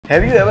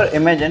Have you ever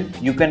imagined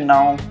you can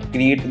now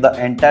create the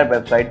entire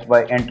website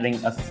by entering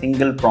a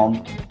single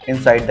prompt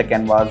inside the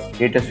Canva's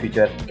latest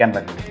feature,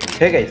 Canva Quiz?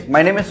 Hey guys,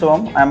 my name is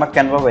Soham. I am a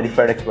Canva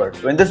verified expert.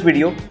 So in this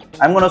video,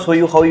 I'm going to show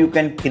you how you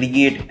can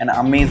create an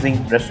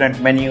amazing restaurant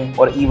menu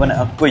or even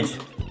a quiz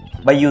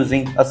by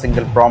using a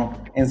single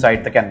prompt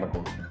inside the Canva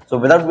Code. So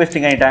without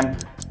wasting any time,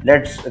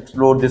 let's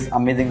explore this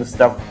amazing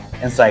stuff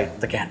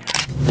inside the Canva.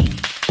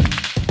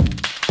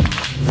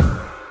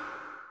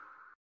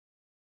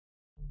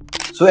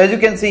 So as you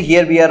can see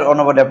here, we are on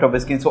our laptop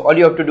screen. So all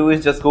you have to do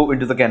is just go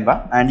into the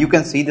Canva and you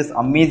can see this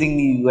amazing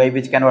new UI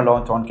which Canva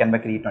launched on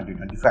Canva Create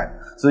 2025.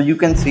 So you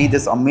can see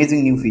this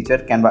amazing new feature,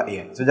 Canva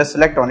AI. So just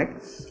select on it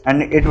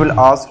and it will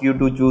ask you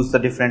to choose the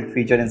different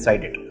feature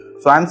inside it.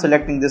 So I'm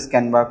selecting this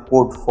Canva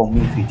Code for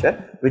me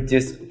feature, which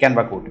is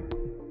Canva Code.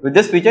 With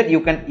this feature,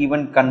 you can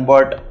even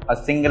convert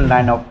a single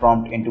line of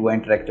prompt into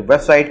an interactive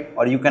website,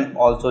 or you can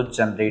also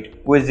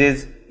generate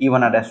quizzes,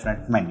 even a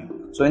restaurant menu.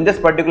 So in this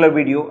particular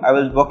video, I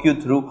will walk you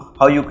through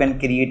how you can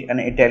create an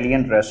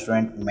Italian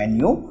restaurant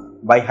menu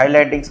by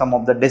highlighting some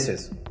of the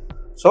dishes.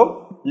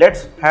 So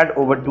let's head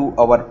over to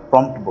our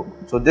prompt book.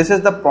 So this is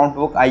the prompt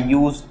book I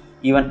use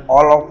even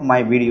all of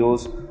my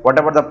videos.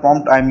 Whatever the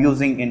prompt I'm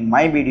using in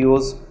my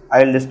videos,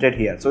 I will list it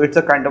here. So it's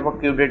a kind of a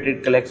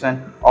curated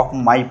collection of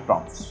my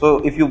prompts. So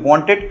if you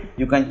want it,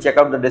 you can check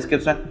out the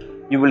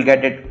description. You will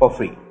get it for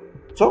free.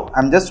 So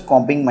I'm just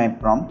copying my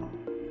prompt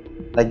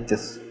like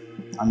this.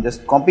 I'm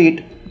just copy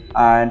it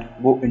and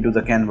go into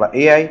the Canva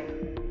AI,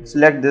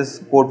 select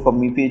this code for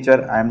me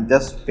feature. I am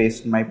just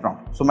paste my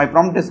prompt. So my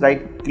prompt is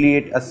like,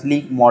 create a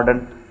sleek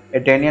modern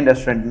Italian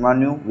restaurant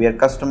menu where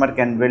customer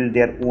can build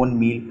their own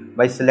meal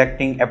by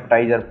selecting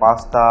appetizer,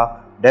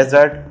 pasta,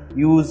 dessert.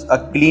 Use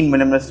a clean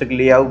minimalistic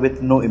layout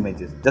with no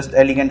images, just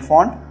elegant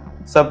font,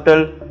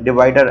 subtle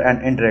divider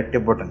and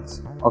interactive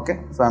buttons. Okay,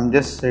 so I'm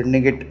just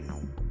sending it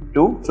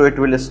to, so it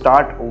will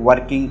start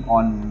working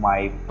on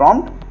my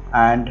prompt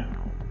and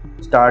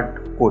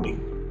start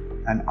coding.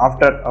 And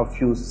after a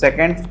few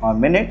seconds or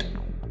minute,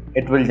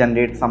 it will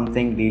generate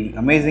something really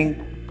amazing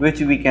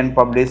which we can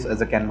publish as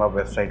a Canva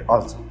website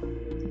also.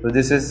 So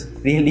this is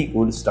really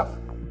cool stuff.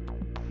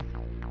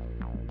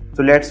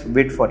 So let's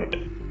wait for it.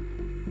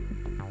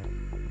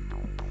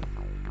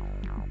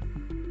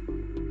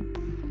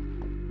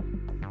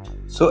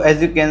 So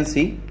as you can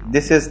see,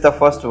 this is the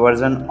first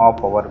version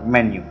of our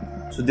menu.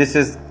 So this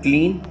is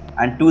clean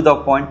and to the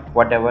point,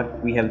 whatever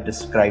we have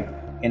described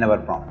in our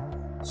prompt.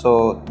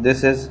 So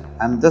this is,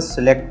 I'm just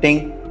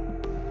selecting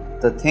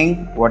the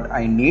thing what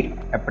I need,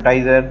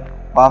 appetizer,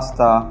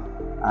 pasta,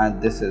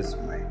 and this is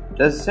my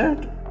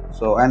dessert.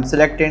 So I'm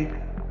selecting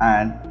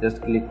and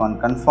just click on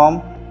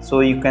confirm. So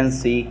you can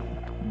see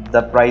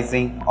the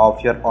pricing of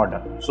your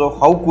order. So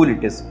how cool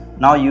it is.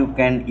 Now you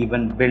can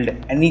even build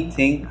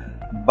anything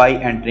by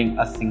entering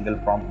a single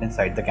prompt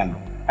inside the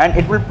Canva, and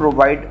it will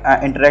provide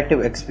an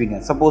interactive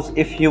experience. Suppose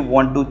if you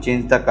want to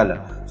change the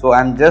color, so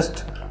I'm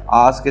just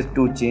ask it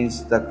to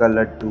change the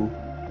color to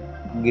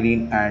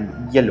green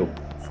and yellow.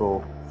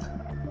 So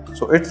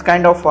it's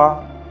kind of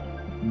a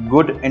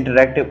good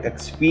interactive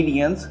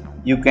experience.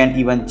 You can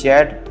even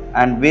chat,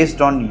 and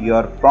based on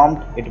your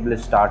prompt it will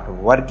start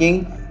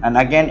working, and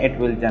again it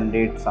will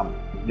generate some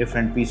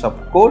different piece of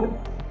code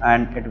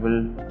and it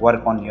will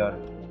work on your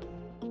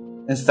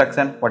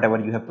instruction whatever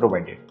you have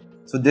provided.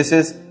 So this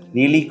is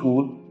really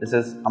cool. This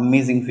is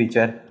amazing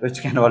feature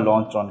which Canva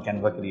launched on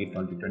Canva Create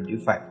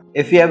 2025.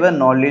 If you have a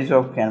knowledge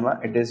of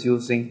Canva, it is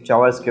using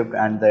JavaScript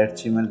and the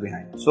HTML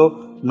behind.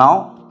 So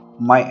now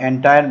my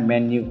entire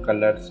menu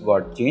colors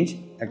got changed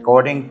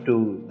according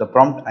to the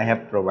prompt I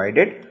have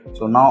provided.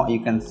 So now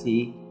you can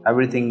see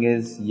everything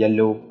is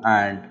yellow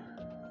and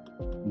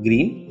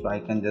green. So I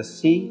can just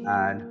see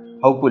and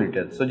how cool it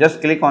is. So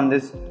just click on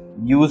this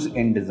use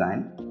in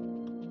design,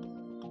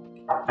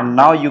 and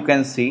now you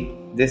can see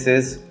this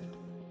is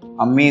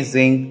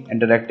amazing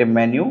interactive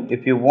menu.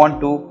 If you want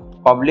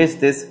to publish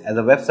this as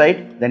a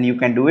website, then you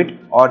can do it,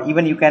 or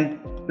even you can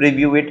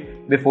preview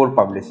it before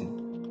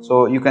publishing.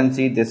 So you can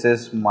see this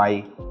is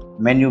my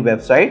menu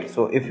website.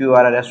 So if you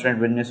are a restaurant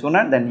business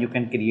owner, then you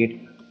can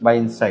create by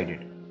inside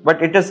it,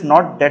 but it is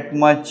not that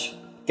much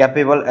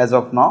capable as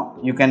of now.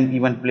 You can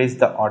even place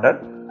the order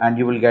and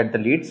you will get the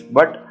leads,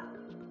 but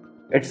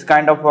it's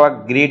kind of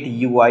a great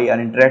UI,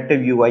 an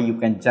interactive UI you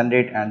can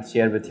generate and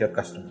share with your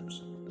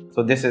customers.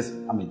 So this is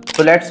amazing.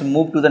 So let's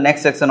move to the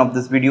next section of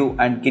this video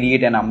and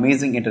create an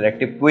amazing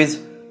interactive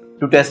quiz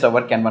to test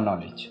our Canva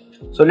knowledge.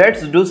 So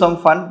let's do some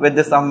fun with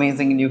this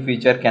amazing new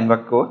feature,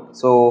 Canva Code.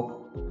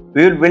 So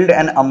we will build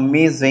an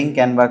amazing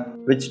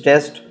Canva which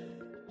tests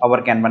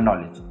our Canva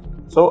knowledge.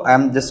 So I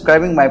am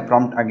describing my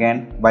prompt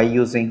again by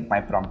using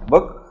my prompt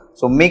book.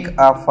 So make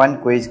a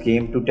fun quiz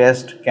game to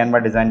test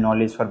Canva design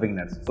knowledge for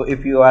beginners. So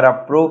if you are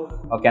a pro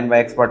or Canva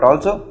expert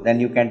also, then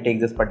you can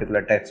take this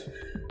particular text,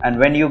 and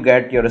when you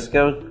get your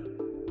skill,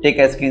 take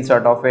a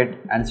screenshot of it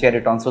and share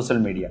it on social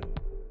media.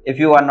 If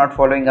you are not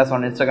following us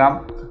on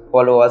Instagram,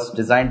 follow us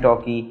Design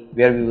Talkie,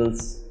 where we will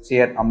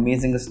share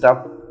amazing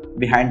stuff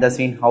behind the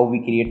scene, how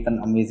we create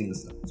an amazing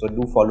stuff. So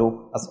do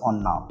follow us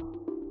on now.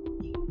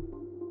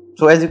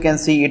 So as you can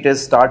see, it is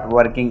start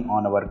working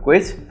on our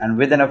quiz, and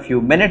within a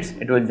few minutes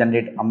it will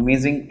generate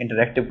amazing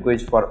interactive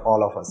quiz for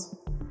all of us.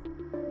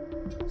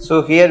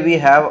 So here we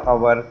have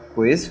our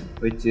quiz,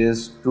 which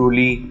is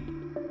truly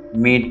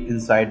made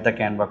inside the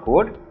Canva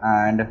Code,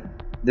 and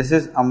this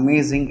is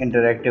amazing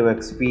interactive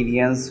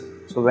experience.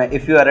 So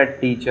if you are a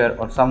teacher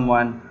or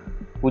someone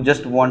who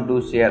just want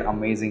to share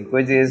amazing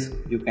quizzes,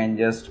 you can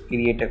just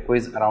create a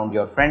quiz around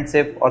your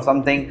friendship or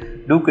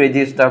something, do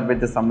crazy stuff with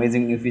this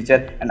amazing new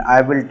feature, and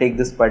I will take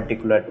this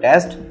particular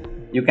test.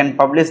 You can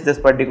publish this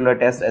particular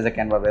test as a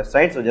Canva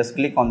website, so just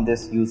click on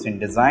this use in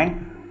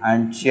design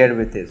and share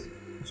with this.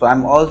 So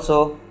I'm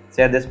also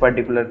share this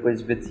particular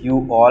quiz with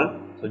you all,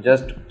 so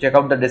just check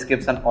out the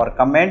description or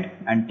comment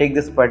and take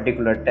this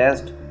particular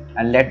test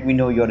and let me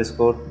know your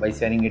score by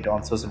sharing it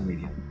on social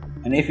media.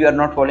 And if you are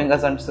not following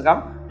us on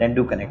Instagram, then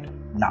do connect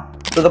now.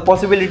 So the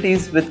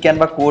possibilities with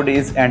Canva Code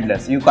is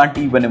endless. You can't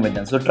even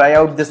imagine. So try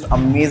out this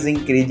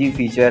amazing crazy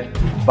feature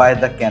by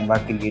the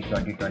Canva Create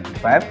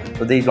 2025.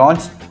 So they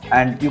launched,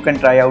 and you can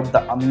try out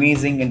the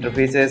amazing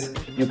interfaces.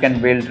 You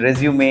can build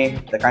resume,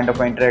 the kind of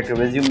interactive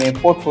resume,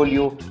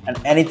 portfolio, and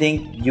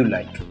anything you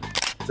like.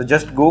 So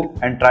just go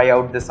and try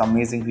out this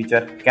amazing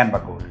feature,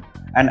 Canva Code.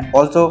 And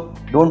also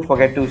don't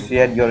forget to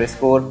share your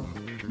score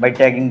by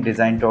tagging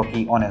Design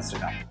Talkie on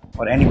Instagram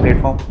or any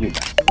platform you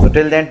can. So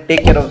till then,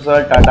 take care of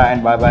yourself, tata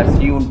and bye bye.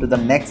 See you into the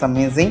next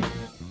amazing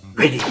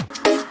video.